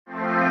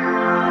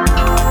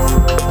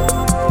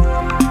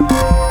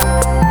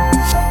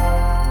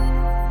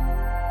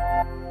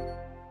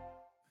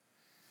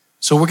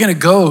So we're going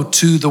to go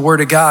to the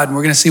Word of God, and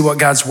we're going to see what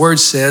God's Word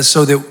says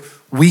so that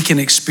we can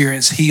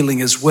experience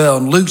healing as well.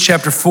 In Luke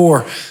chapter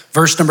 4,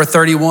 verse number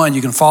 31,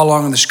 you can follow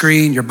along on the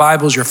screen, your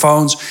Bibles, your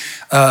phones.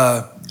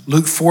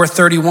 Luke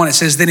 4:31, it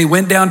says, then he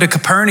went down to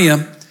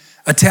Capernaum,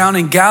 a town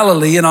in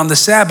Galilee, and on the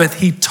Sabbath,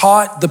 he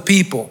taught the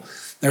people.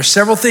 There are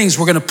several things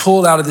we're going to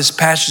pull out of this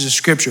passage of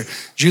scripture.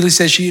 Julie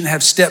says she didn't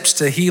have steps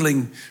to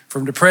healing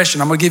from depression.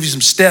 I'm going to give you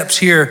some steps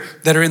here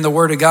that are in the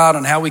Word of God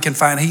on how we can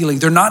find healing.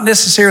 They're not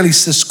necessarily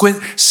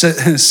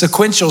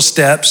sequential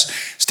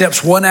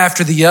steps one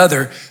after the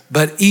other,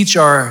 but each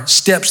are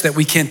steps that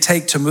we can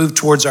take to move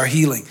towards our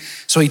healing.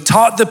 So he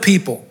taught the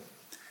people.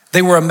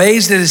 They were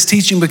amazed at his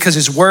teaching because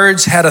his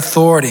words had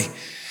authority.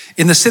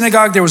 In the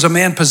synagogue, there was a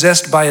man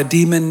possessed by a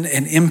demon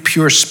and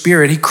impure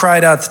spirit. He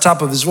cried out at the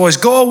top of his voice,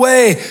 go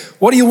away.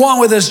 What do you want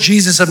with us,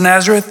 Jesus of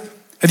Nazareth?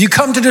 Have you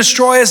come to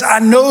destroy us? I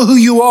know who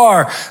you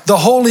are, the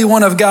Holy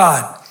One of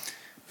God.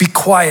 Be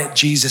quiet,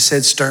 Jesus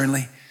said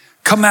sternly.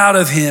 Come out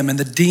of him. And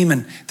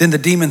then the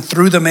demon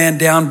threw the man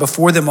down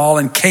before them all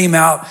and came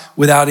out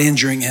without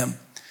injuring him.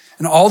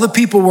 And all the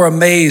people were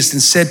amazed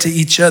and said to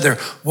each other,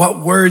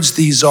 what words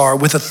these are.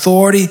 With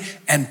authority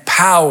and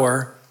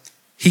power,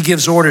 he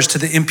gives orders to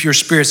the impure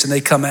spirits and they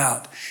come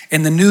out.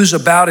 And the news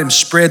about him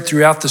spread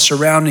throughout the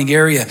surrounding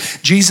area.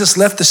 Jesus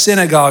left the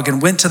synagogue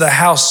and went to the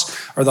house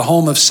or the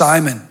home of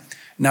Simon.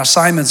 Now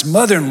Simon's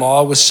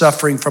mother-in-law was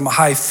suffering from a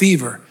high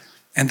fever,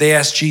 and they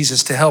asked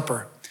Jesus to help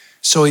her.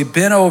 So he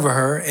bent over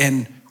her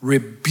and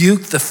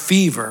rebuked the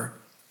fever,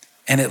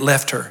 and it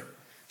left her.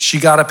 She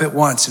got up at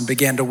once and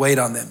began to wait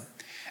on them.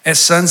 At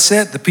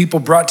sunset, the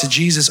people brought to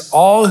Jesus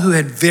all who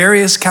had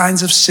various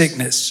kinds of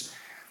sickness,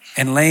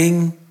 and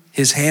laying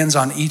his hands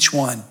on each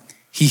one,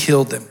 he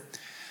healed them.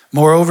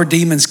 Moreover,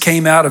 demons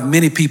came out of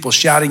many people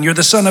shouting, you're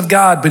the Son of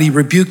God, but he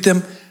rebuked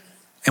them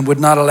and would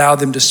not allow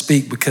them to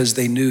speak because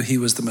they knew he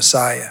was the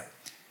Messiah.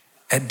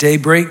 At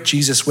daybreak,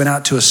 Jesus went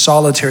out to a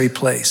solitary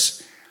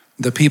place.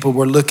 The people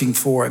were looking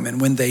for him, and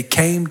when they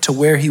came to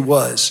where he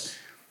was,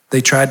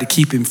 they tried to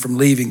keep him from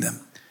leaving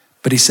them.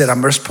 But he said, I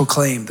must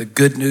proclaim the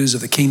good news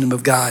of the kingdom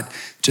of God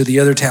to the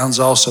other towns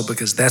also,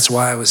 because that's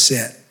why I was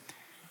sent.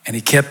 And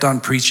he kept on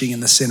preaching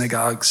in the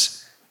synagogues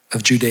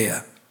of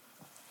Judea.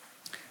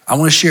 I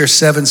want to share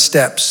 7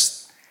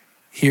 steps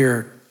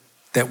here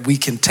that we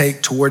can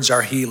take towards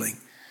our healing.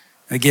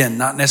 Again,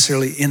 not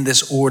necessarily in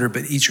this order,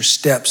 but each are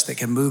steps that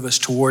can move us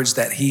towards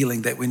that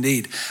healing that we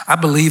need. I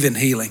believe in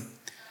healing.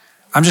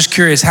 I'm just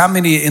curious, how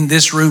many in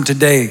this room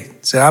today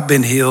say, I've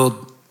been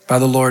healed by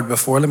the Lord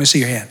before? Let me see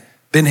your hand.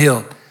 Been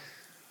healed.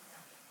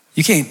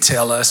 You can't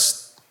tell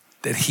us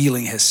that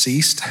healing has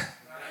ceased.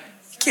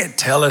 You can't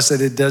tell us that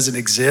it doesn't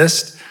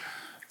exist.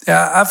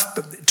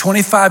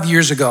 25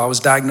 years ago, I was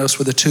diagnosed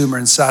with a tumor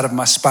inside of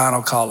my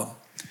spinal column.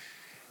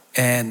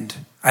 And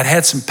I'd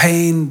had some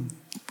pain,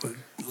 a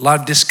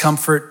lot of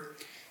discomfort.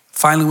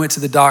 Finally went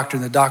to the doctor,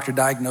 and the doctor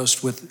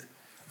diagnosed with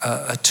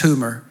a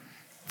tumor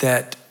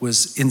that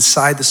was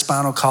inside the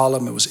spinal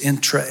column. It was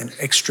intra and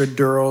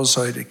extradural,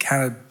 so it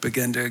kind of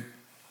began to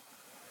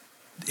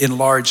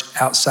enlarge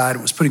outside.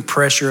 It was putting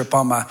pressure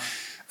upon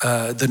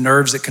the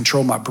nerves that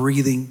control my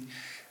breathing.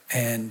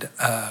 And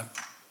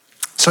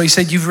so he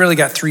said, you've really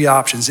got 3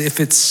 options. If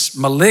it's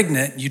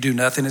malignant, you do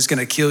nothing. It's going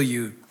to kill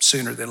you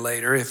sooner than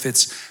later. If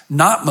it's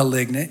not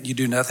malignant, you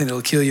do nothing.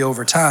 It'll kill you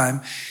over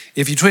time.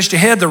 If you twist your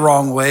head the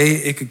wrong way,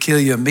 it could kill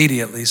you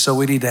immediately. So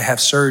we need to have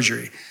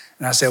surgery.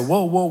 And I said,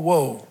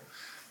 whoa.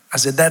 I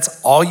said,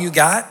 that's all you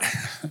got?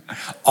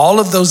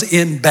 All of those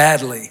end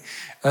badly.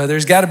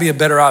 There's got to be a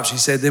better option. He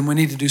said, then we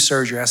need to do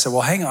surgery. I said,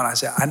 well, hang on. I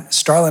said,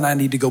 Starla and I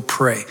need to go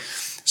pray.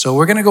 So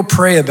we're going to go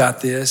pray about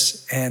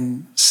this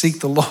and seek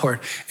the Lord.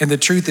 And the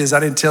truth is,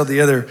 I didn't tell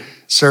the other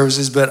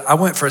services, but I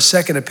went for a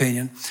second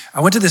opinion.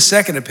 I went to the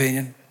second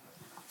opinion,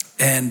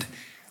 and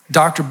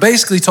doctor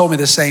basically told me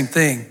the same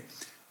thing.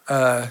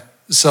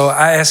 So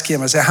I asked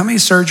him, I said, how many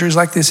surgeries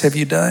like this have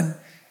you done?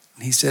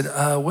 And he said,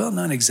 well,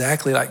 not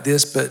exactly like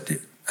this, but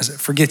I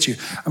said, forget you.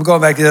 I'm going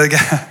back to the other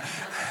guy.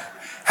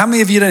 How many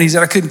have you done? He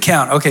said, I couldn't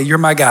count. Okay, you're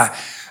my guy.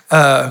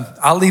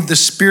 I'll leave the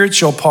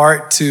spiritual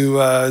part to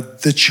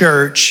the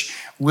church.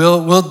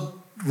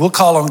 We'll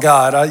call on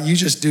God. You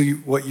just do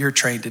what you're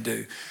trained to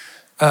do.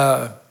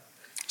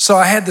 So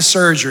I had the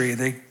surgery.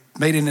 They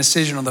made an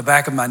incision on the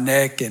back of my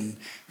neck and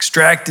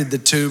extracted the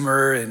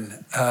tumor.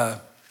 And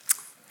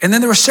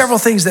then there were several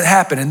things that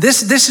happened. And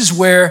this is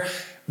where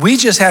we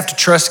just have to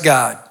trust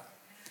God,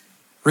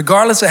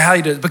 regardless of how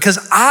you do it. Because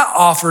I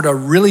offered a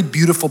really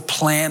beautiful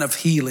plan of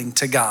healing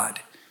to God.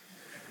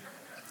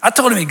 I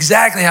told him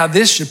exactly how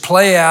this should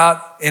play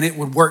out, and it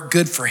would work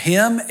good for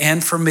him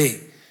and for me.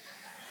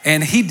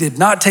 And he did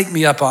not take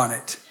me up on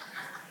it.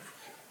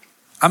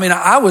 I mean,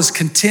 I was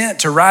content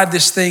to ride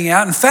this thing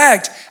out. In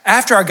fact,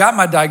 after I got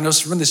my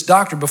diagnosis from this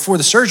doctor, before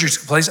the surgery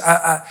took place,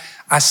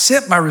 I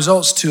sent my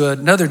results to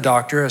another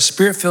doctor, a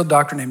spirit-filled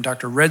doctor named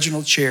Dr.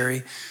 Reginald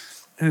Cherry,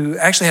 who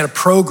actually had a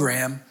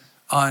program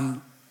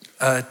on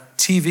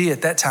TV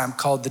at that time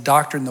called The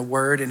Doctor and the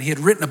Word. And he had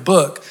written a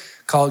book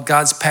called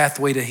God's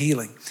Pathway to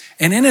Healing.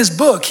 And in his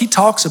book, he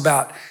talks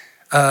about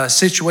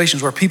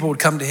situations where people would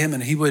come to him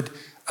and he would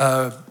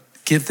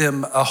give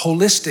them a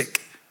holistic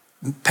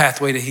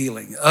pathway to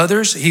healing.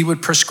 Others, he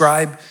would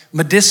prescribe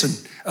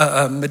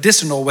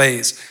medicinal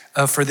ways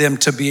for them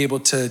to be able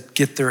to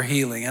get their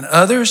healing. And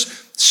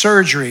others,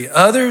 surgery.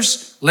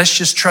 Others, let's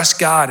just trust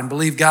God and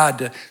believe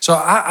God. So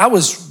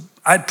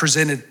I'd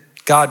presented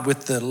God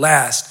with the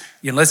last,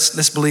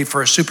 let's believe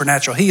for a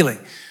supernatural healing.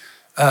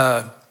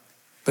 But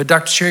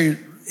Dr. Cherry,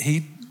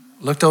 he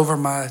looked over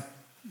my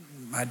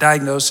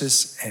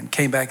diagnosis and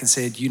came back and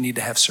said, you need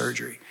to have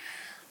surgery.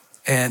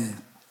 And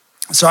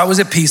so I was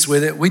at peace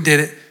with it. We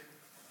did it.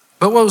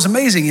 But what was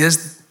amazing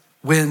is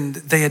when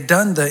they had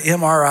done the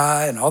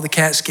MRI and all the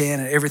CAT scan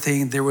and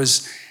everything, there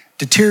was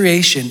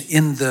deterioration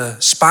in the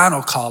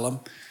spinal column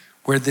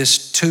where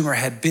this tumor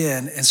had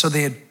been. And so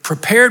they had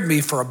prepared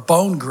me for a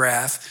bone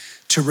graft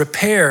to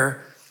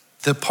repair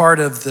the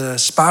part of the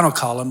spinal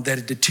column that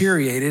had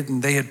deteriorated.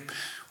 And they had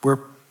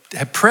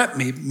prepped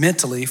me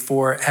mentally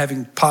for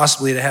having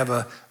possibly to have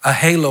a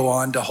halo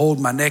on to hold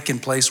my neck in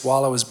place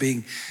while I was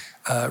being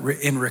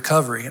in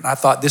recovery. And I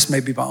thought this may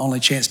be my only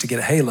chance to get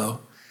a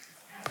halo.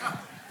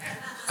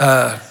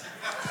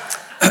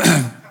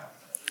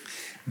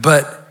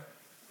 But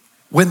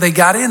when they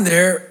got in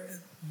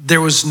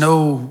there was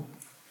no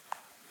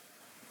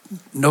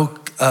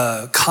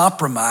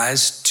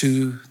compromise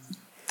to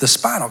the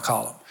spinal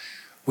column,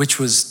 which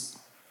was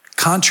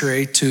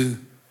contrary to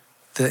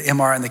the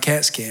MRI and the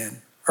CAT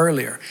scan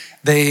earlier.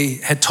 They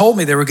had told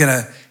me they were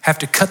going to have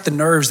to cut the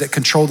nerves that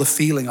control the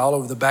feeling all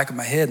over the back of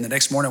my head. And the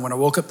next morning when I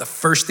woke up, the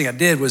first thing I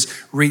did was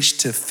reach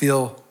to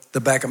feel the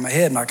back of my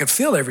head, and I could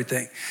feel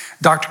everything.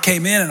 Doctor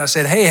came in and I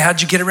said, hey,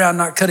 how'd you get around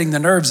not cutting the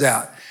nerves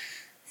out?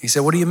 He said,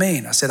 what do you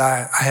mean? I said,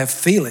 I have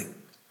feeling.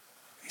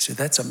 He said,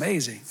 that's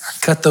amazing. I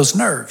cut those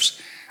nerves.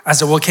 I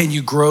said, well, can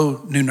you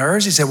grow new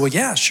nerves? He said, well,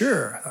 yeah,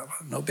 sure.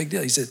 No big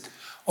deal. He said,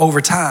 over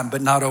time,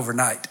 but not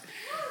overnight.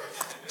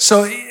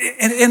 So,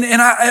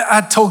 and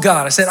I told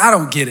God, I said, I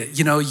don't get it.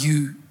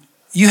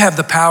 You have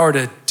the power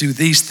to do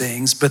these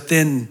things, but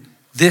then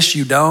this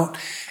you don't.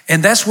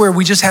 And that's where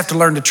we just have to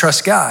learn to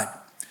trust God.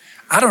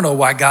 I don't know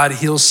why God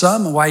heals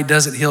some and why he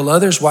doesn't heal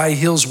others, why he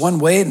heals one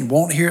way and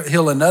won't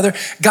heal another.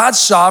 God's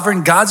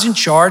sovereign, God's in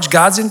charge,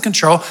 God's in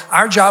control.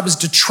 Our job is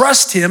to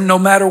trust him no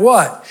matter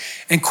what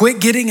and quit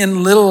getting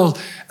in little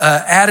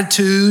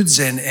attitudes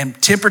and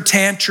temper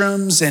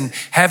tantrums and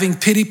having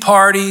pity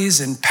parties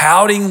and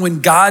pouting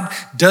when God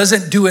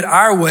doesn't do it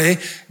our way.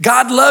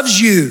 God loves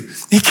you.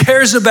 He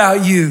cares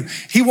about you.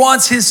 He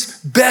wants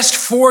his best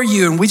for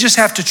you, and we just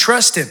have to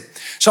trust him.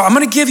 So I'm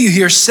going to give you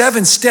here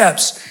 7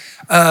 steps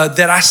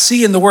that I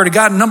see in the Word of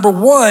God. Number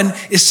 1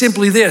 is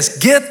simply this: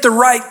 get the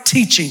right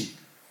teaching.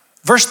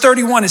 Verse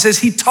 31, it says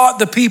he taught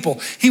the people.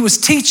 He was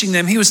teaching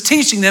them.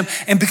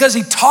 And because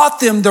he taught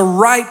them the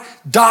right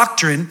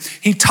doctrine,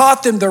 he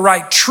taught them the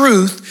right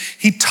truth,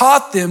 he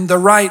taught them the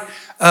right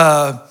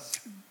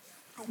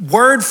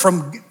word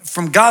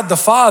from God the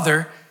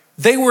Father,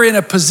 they were in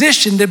a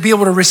position to be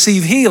able to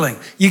receive healing.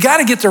 You got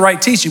to get the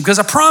right teaching, because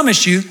I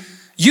promise you,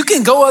 you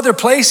can go other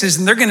places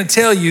and they're going to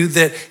tell you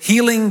that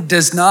healing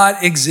does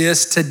not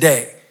exist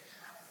today.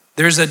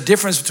 There's a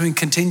difference between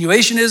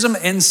continuationism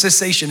and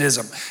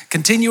cessationism.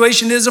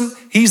 Continuationism,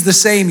 he's the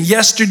same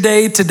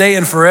yesterday, today,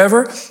 and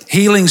forever.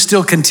 Healing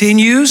still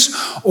continues.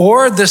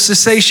 Or the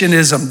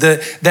cessationism,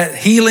 that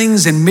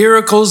healings and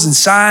miracles and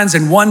signs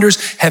and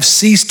wonders have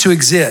ceased to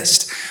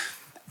exist.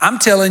 I'm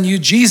telling you,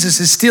 Jesus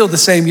is still the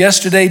same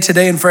yesterday,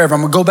 today, and forever.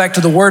 I'm going to go back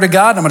to the Word of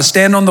God. I'm going to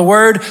stand on the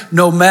Word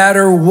no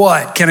matter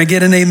what. Can I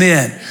get an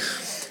amen?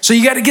 So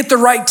you got to get the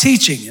right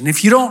teaching. And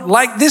if you don't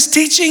like this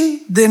teaching,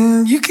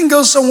 then you can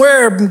go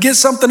somewhere and get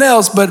something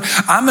else. But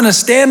I'm going to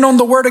stand on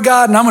the Word of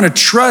God, and I'm going to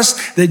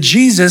trust that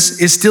Jesus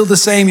is still the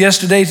same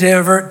yesterday, today,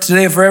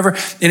 and forever.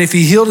 And if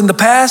he healed in the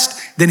past,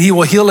 then he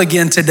will heal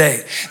again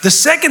today. The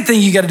second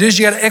thing you got to do is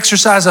you got to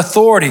exercise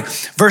authority.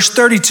 Verse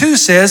 32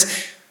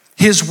 says,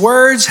 his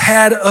words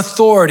had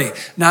authority.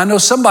 Now, I know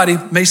somebody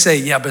may say,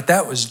 yeah, but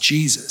that was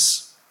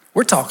Jesus.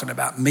 We're talking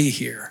about me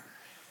here.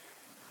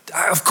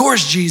 Of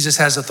course, Jesus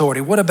has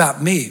authority. What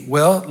about me?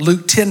 Well,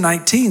 Luke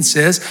 10:19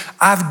 says,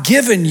 I've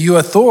given you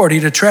authority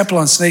to trample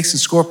on snakes and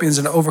scorpions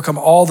and to overcome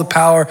all the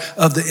power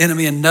of the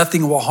enemy, and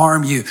nothing will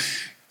harm you.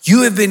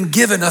 You have been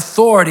given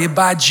authority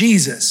by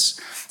Jesus.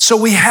 So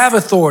we have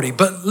authority.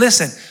 But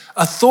listen,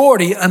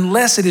 authority,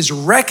 unless it is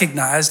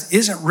recognized,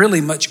 isn't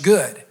really much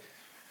good.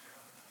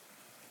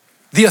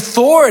 The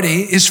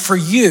authority is for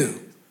you.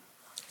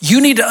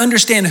 You need to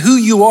understand who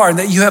you are and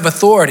that you have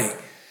authority.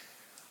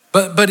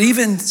 But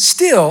even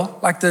still,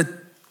 like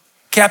the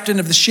captain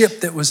of the ship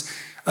that was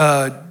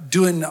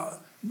doing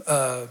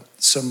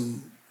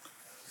some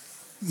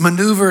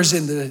maneuvers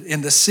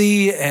in the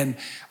sea, and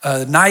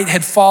night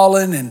had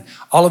fallen, and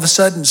all of a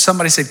sudden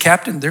somebody said,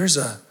 Captain, there's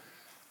a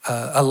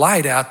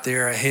light out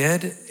there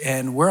ahead,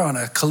 and we're on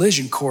a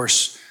collision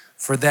course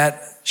for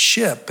that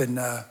ship. And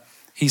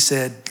he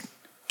said,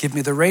 give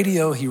me the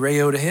radio. He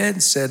radioed ahead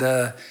and said,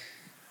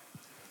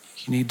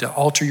 you need to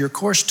alter your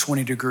course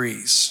 20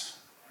 degrees.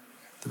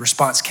 The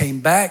response came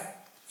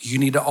back, you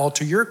need to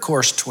alter your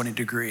course 20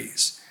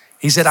 degrees.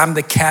 He said, I'm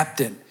the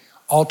captain.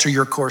 Alter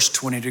your course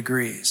 20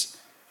 degrees.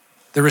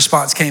 The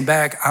response came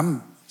back,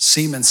 I'm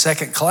seaman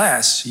second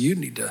class. You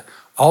need to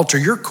alter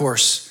your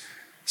course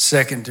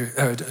 20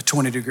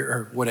 degrees,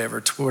 or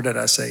whatever. What did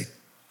I say?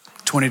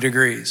 20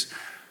 degrees.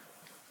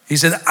 He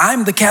said,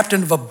 I'm the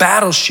captain of a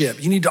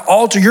battleship. You need to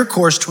alter your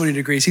course 20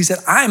 degrees. He said,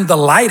 I'm the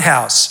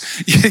lighthouse.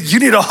 You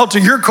need to alter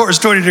your course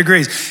 20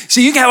 degrees.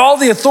 See, you can have all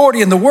the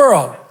authority in the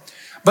world,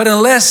 but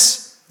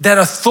unless that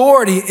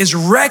authority is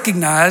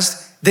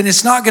recognized, then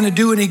it's not going to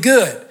do any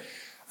good.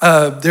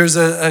 There's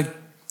a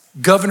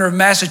governor of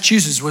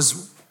Massachusetts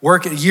was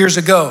working years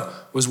ago,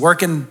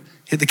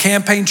 hit the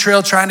campaign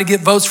trail trying to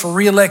get votes for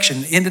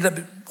re-election, ended up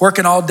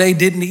working all day,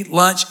 didn't eat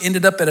lunch,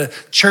 ended up at a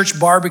church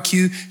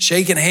barbecue,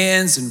 shaking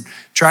hands and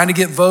trying to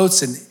get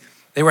votes. And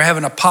they were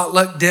having a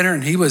potluck dinner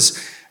and he was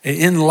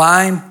in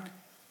line,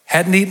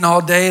 hadn't eaten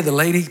all day. The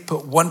lady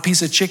put one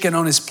piece of chicken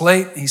on his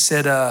plate. He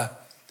said,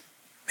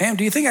 ma'am,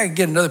 do you think I could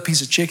get another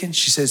piece of chicken?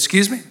 She said,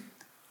 excuse me,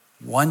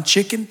 one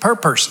chicken per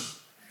person.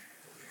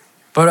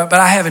 But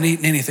I haven't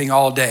eaten anything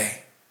all day.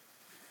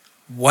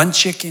 One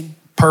chicken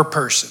per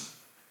person.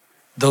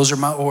 Those are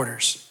my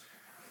orders.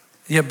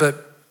 Yeah,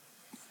 but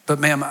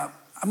ma'am,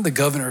 I'm the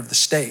governor of the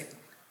state.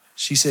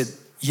 She said,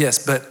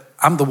 yes, but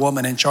I'm the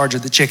woman in charge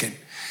of the chicken.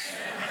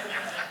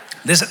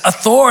 This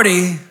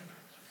authority,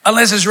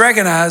 unless it's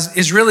recognized,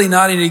 is really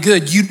not any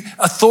good.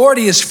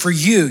 Authority is for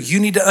you.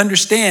 You need to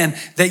understand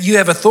that you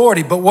have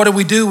authority. But what do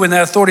we do when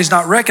that authority is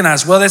not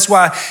recognized? Well, that's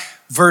why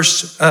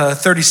verse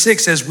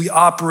 36 says we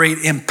operate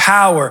in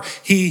power.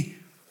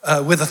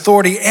 With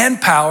authority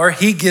and power,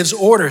 he gives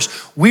orders.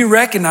 We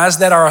recognize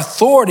that our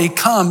authority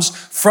comes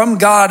from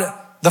God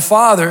the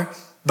Father,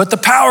 but the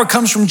power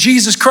comes from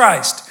Jesus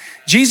Christ.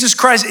 Jesus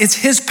Christ, it's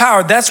his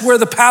power. That's where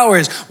the power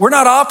is. We're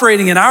not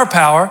operating in our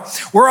power.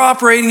 We're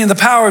operating in the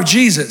power of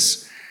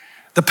Jesus.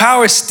 The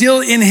power is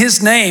still in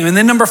his name. And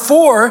then number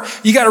 4,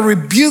 you got to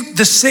rebuke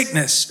the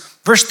sickness.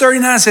 Verse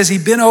 39 says he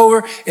bent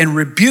over and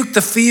rebuked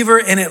the fever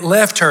and it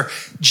left her.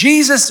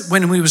 Jesus,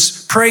 when he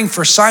was praying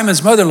for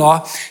Simon's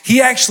mother-in-law,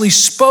 he actually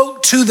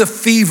spoke to the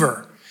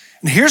fever.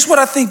 And here's what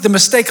I think the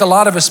mistake a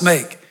lot of us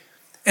make.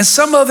 And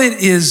some of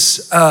it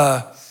is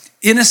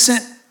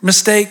innocent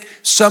mistake.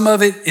 Some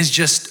of it is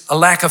just a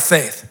lack of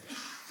faith.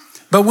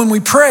 But when we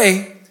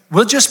pray,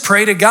 we'll just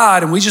pray to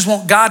God and we just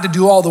want God to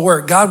do all the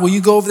work. God, will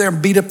you go over there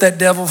and beat up that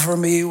devil for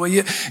me? Will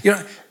you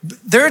know,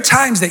 there are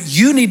times that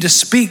you need to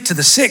speak to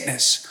the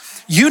sickness.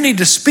 You need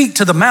to speak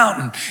to the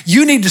mountain.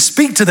 You need to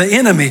speak to the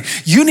enemy.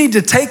 You need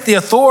to take the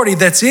authority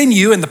that's in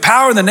you and the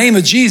power in the name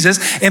of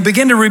Jesus and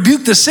begin to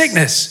rebuke the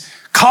sickness.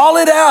 Call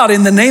it out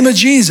in the name of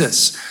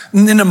Jesus.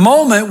 And in a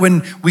moment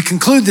when we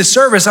conclude this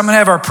service, I'm going to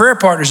have our prayer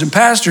partners and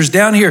pastors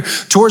down here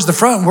towards the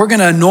front. We're going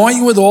to anoint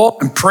you with oil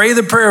and pray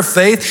the prayer of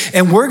faith.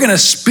 And we're going to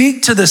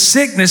speak to the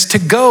sickness to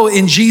go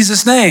in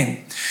Jesus'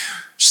 name.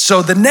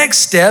 So the next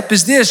step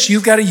is this.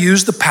 You've got to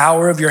use the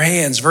power of your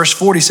hands. Verse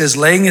 40 says,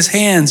 laying his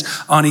hands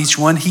on each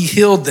one, he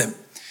healed them.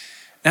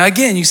 Now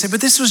again, you say,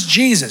 but this was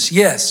Jesus.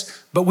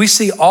 Yes, but we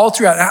see all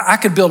throughout. I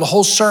could build a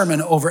whole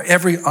sermon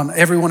on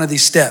every one of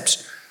these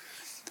steps.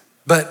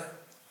 But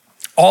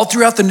all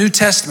throughout the New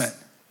Testament,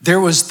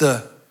 there was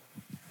the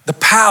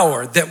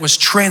power that was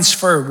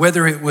transferred,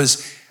 whether it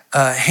was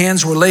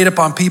hands were laid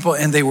upon people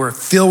and they were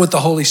filled with the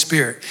Holy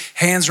Spirit.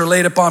 Hands were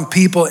laid upon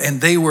people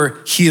and they were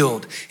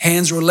healed.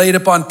 Hands were laid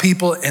upon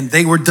people and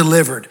they were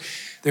delivered.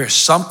 There's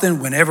something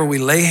whenever we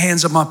lay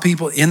hands upon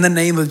people in the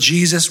name of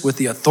Jesus with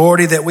the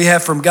authority that we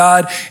have from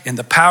God and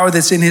the power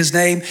that's in his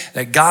name,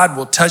 that God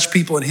will touch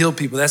people and heal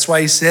people. That's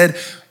why he said,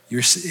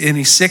 "You're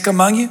any sick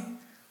among you?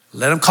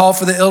 Let them call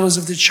for the elders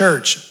of the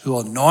church who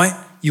will anoint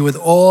you with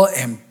oil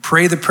and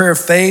pray the prayer of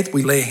faith.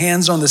 We lay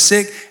hands on the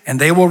sick and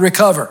they will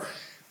recover."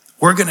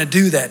 We're going to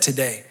do that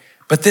today.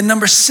 But then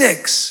number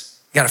 6,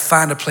 you got to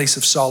find a place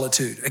of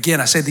solitude. Again,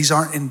 I said these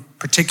aren't in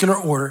particular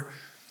order,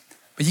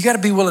 but you got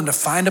to be willing to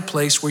find a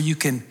place where you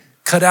can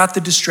cut out the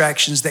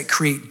distractions that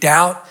create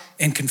doubt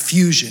and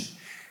confusion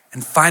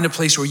and find a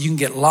place where you can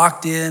get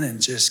locked in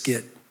and just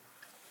get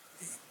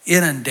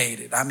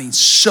inundated. I mean,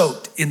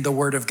 soaked in the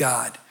word of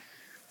God,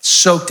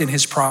 soaked in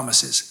his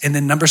promises. And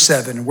then number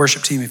 7,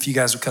 worship team, if you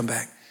guys would come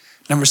back.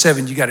 Number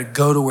 7, you got to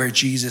go to where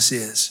Jesus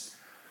is.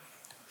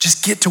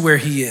 Just get to where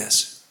he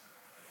is.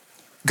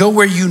 Go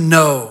where you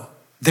know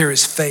there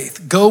is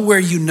faith. Go where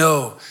you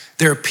know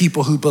there are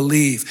people who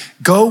believe.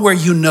 Go where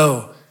you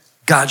know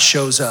God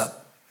shows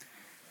up.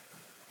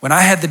 When I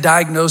had the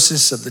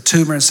diagnosis of the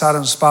tumor inside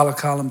of the spinal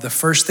column, the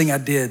first thing I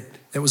did,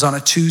 it was on a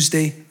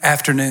Tuesday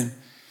afternoon.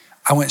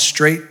 I went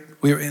straight.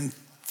 In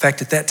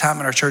fact, at that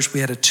time in our church, we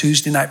had a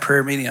Tuesday night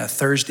prayer meeting and a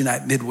Thursday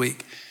night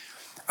midweek.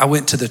 I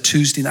went to the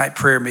Tuesday night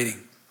prayer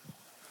meeting.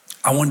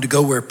 I wanted to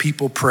go where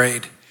people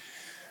prayed.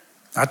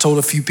 I told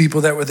a few people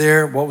that were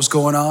there what was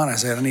going on. I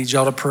said, I need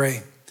y'all to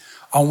pray.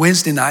 On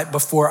Wednesday night,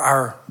 before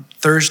our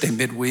Thursday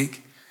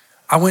midweek,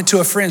 I went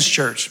to a friend's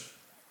church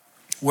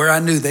where I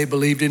knew they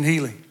believed in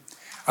healing.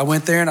 I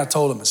went there and I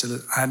told them, I said,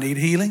 I need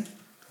healing.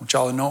 I want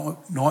y'all to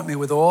anoint me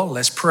with oil.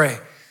 Let's pray.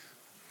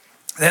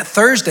 That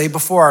Thursday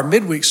before our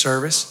midweek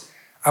service,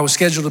 I was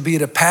scheduled to be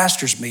at a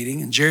pastor's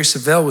meeting, and Jerry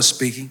Savelle was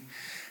speaking,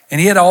 and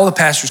he had all the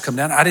pastors come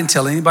down. I didn't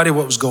tell anybody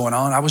what was going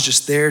on. I was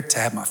just there to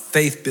have my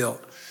faith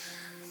built.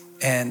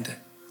 And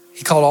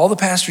he called all the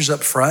pastors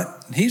up front,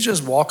 and he's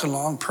just walking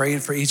along, praying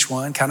for each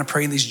one, kind of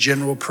praying these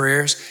general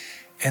prayers.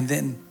 And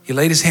then he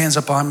laid his hands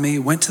up on me,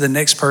 went to the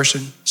next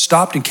person,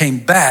 stopped and came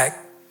back,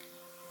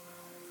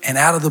 and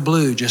out of the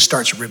blue just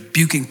starts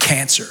rebuking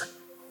cancer.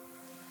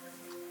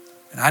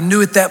 And I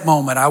knew at that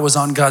moment I was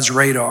on God's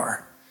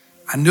radar.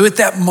 I knew at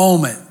that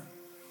moment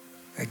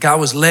that God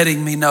was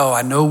letting me know,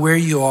 I know where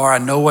you are, I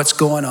know what's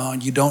going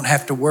on, you don't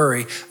have to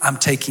worry, I'm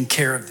taking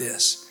care of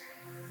this.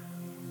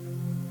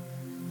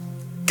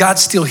 God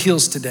still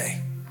heals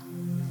today.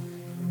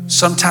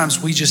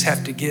 Sometimes we just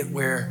have to get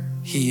where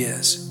he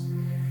is.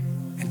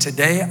 And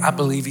today, I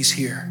believe he's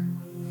here.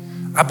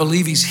 I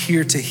believe he's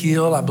here to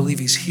heal. I believe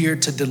he's here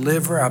to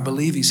deliver. I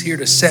believe he's here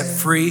to set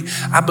free.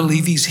 I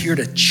believe he's here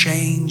to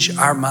change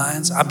our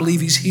minds. I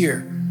believe he's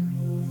here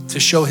to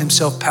show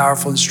himself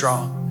powerful and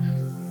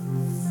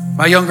strong.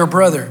 My younger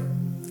brother,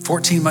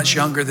 14 months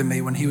younger than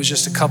me, when he was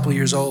just a couple of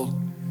years old,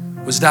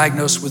 was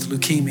diagnosed with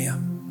leukemia.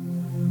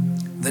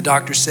 The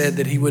doctor said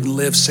that he wouldn't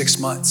live 6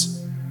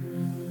 months.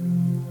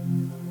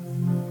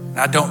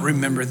 I don't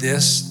remember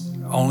this,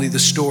 only the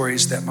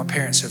stories that my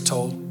parents have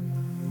told.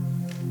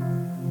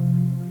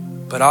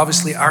 But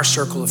obviously our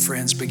circle of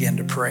friends began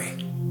to pray.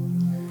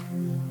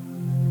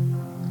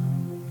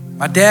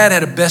 My dad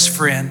had a best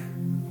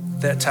friend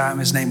at that time.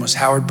 His name was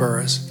Howard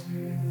Burris.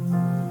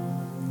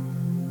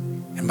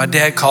 And my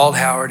dad called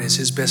Howard as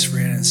his best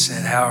friend and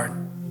said, Howard,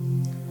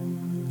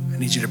 I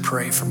need you to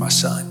pray for my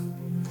son.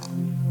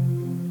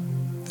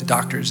 The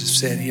doctors have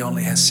said he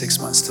only has 6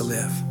 months to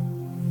live.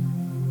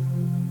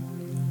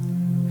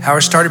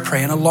 Howard started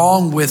praying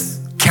along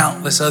with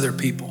countless other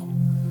people.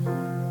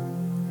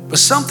 But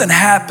something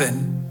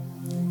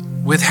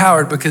happened with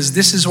Howard, because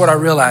this is what I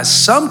realized.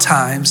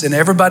 Sometimes, and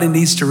everybody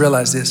needs to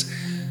realize this,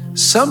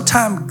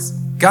 sometimes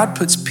God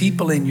puts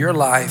people in your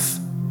life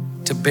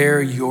to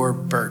bear your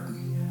burden.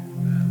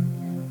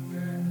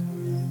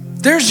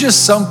 There's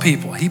just some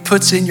people he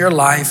puts in your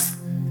life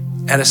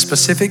at a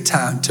specific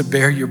time to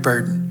bear your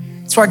burden.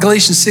 That's why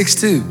Galatians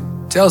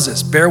 6:2 tells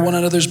us, bear one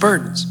another's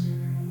burdens.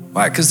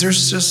 Why? Because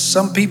there's just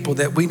some people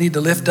that we need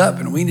to lift up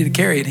and we need to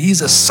carry. And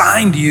he's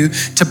assigned you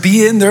to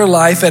be in their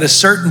life at a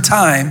certain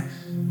time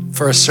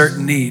for a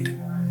certain need.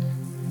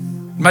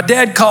 My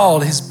dad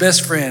called his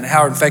best friend,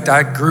 Howard. In fact,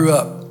 I grew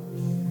up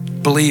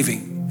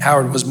believing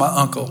Howard was my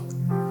uncle.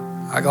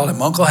 I called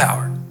him Uncle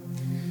Howard.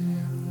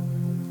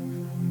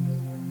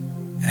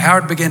 And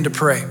Howard began to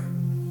pray.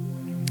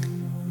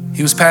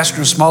 He was pastoring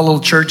a small little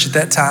church at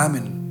that time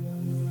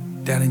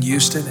down in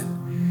Houston.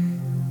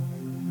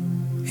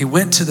 And he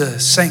went to the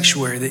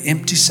sanctuary, the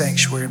empty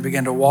sanctuary, and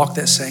began to walk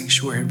that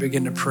sanctuary and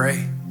began to pray.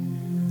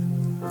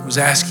 He was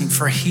asking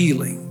for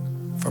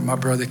healing for my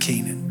brother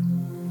Keenan.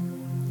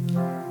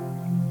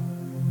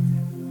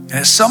 And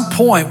at some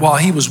point while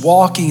he was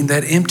walking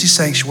that empty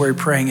sanctuary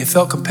praying, he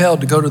felt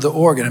compelled to go to the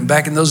organ. And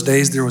back in those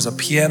days, there was a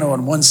piano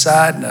on one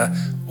side and an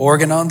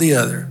organ on the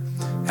other.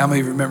 How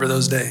many remember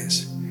those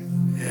days?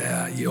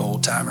 Yeah, you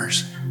old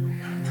timers.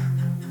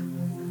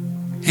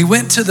 He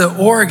went to the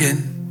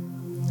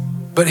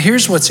organ, but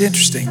here's what's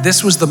interesting.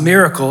 This was the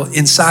miracle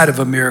inside of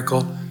a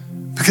miracle,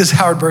 because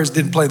Howard Burris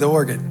didn't play the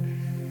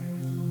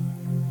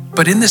organ.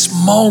 But in this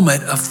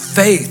moment of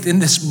faith, in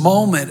this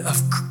moment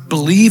of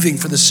believing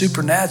for the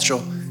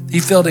supernatural, he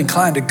felt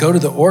inclined to go to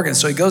the organ.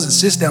 So he goes and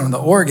sits down on the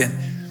organ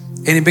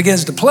and he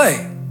begins to play.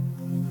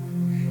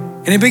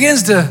 And he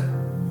begins to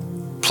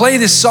play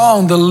this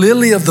song, The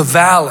Lily of the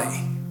Valley.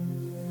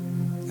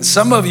 And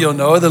some of you'll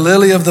know The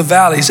Lily of the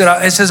Valley. It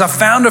says, I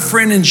found a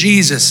friend in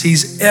Jesus.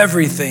 He's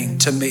everything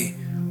to me,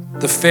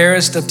 the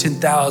fairest of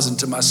 10,000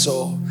 to my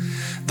soul.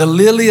 The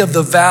lily of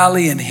the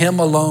valley, in him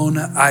alone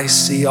I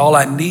see all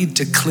I need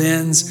to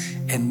cleanse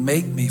and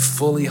make me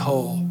fully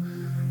whole.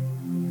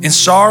 In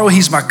sorrow,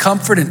 he's my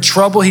comfort. In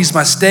trouble, he's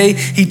my stay.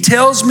 He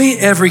tells me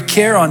every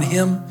care on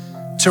him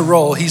to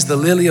roll. He's the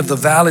lily of the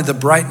valley, the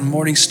bright and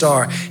morning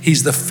star.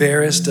 He's the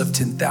fairest of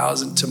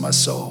 10,000 to my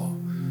soul.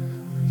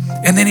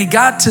 And then he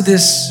got to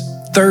this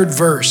third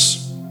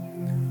verse.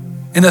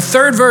 And the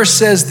third verse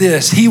says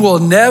this, he will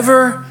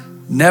never,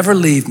 never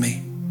leave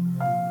me,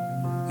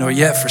 nor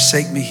yet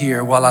forsake me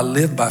here while I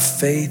live by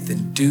faith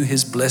and do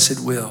his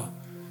blessed will.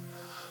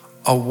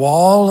 A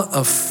wall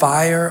of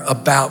fire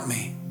about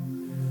me.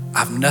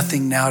 I've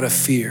nothing now to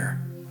fear.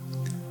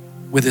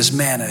 With his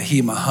manna,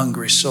 he my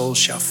hungry soul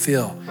shall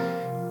fill.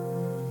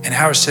 And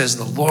Howard says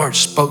the Lord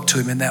spoke to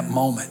him in that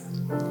moment.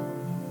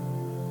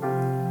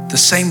 The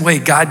same way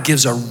God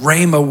gives a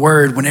rhema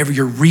word whenever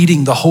you're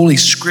reading the Holy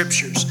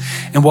Scriptures.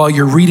 And while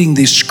you're reading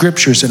these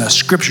scriptures and a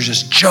scripture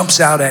just jumps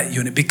out at you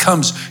and it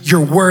becomes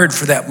your word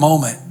for that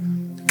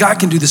moment. God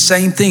can do the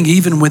same thing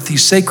even with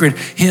these sacred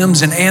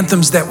hymns and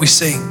anthems that we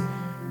sing.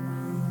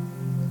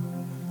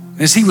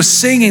 As he was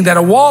singing that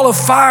a wall of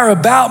fire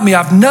about me,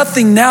 I've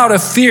nothing now to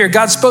fear.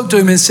 God spoke to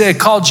him and said,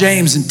 call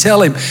James and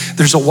tell him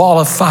there's a wall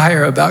of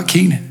fire about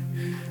Keenan.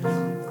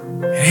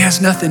 He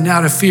has nothing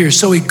now to fear.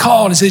 So he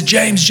called and said,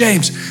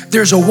 James,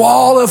 there's a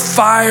wall of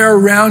fire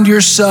around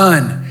your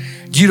son.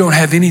 You don't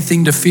have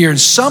anything to fear. And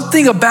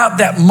something about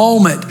that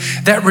moment,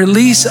 that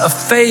release of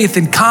faith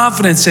and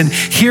confidence and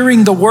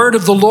hearing the word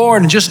of the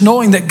Lord and just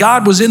knowing that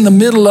God was in the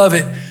middle of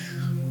it,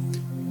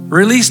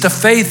 released a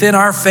faith in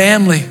our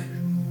family.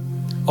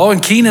 Oh,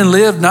 and Keenan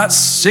lived not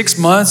 6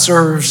 months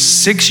or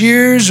 6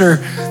 years, or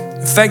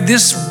in fact,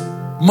 this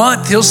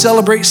month he'll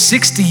celebrate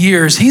 60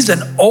 years. He's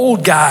an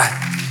old guy,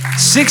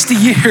 60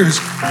 years.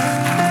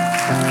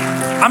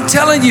 I'm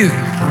telling you,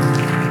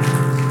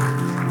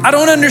 I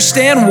don't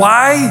understand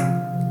why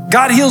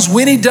God heals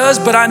when he does,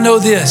 but I know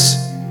this,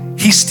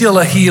 he's still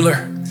a healer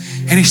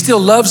and he still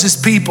loves his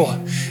people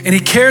and he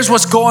cares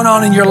what's going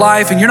on in your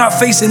life, and you're not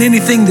facing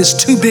anything that's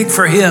too big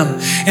for him.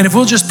 And if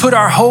we'll just put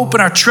our hope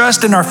and our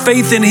trust and our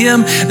faith in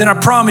him, then I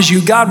promise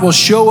you, God will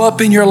show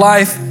up in your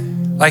life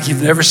like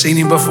you've never seen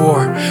him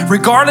before.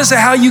 Regardless of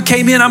how you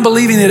came in, I'm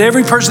believing that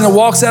every person that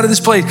walks out of this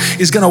place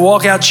is going to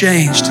walk out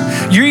changed.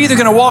 You're either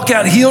going to walk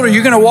out healed, or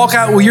you're going to walk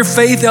out with your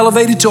faith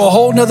elevated to a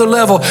whole nother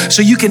level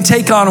so you can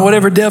take on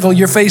whatever devil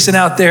you're facing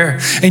out there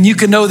and you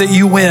can know that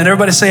you win.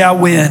 Everybody say, I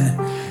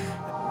win.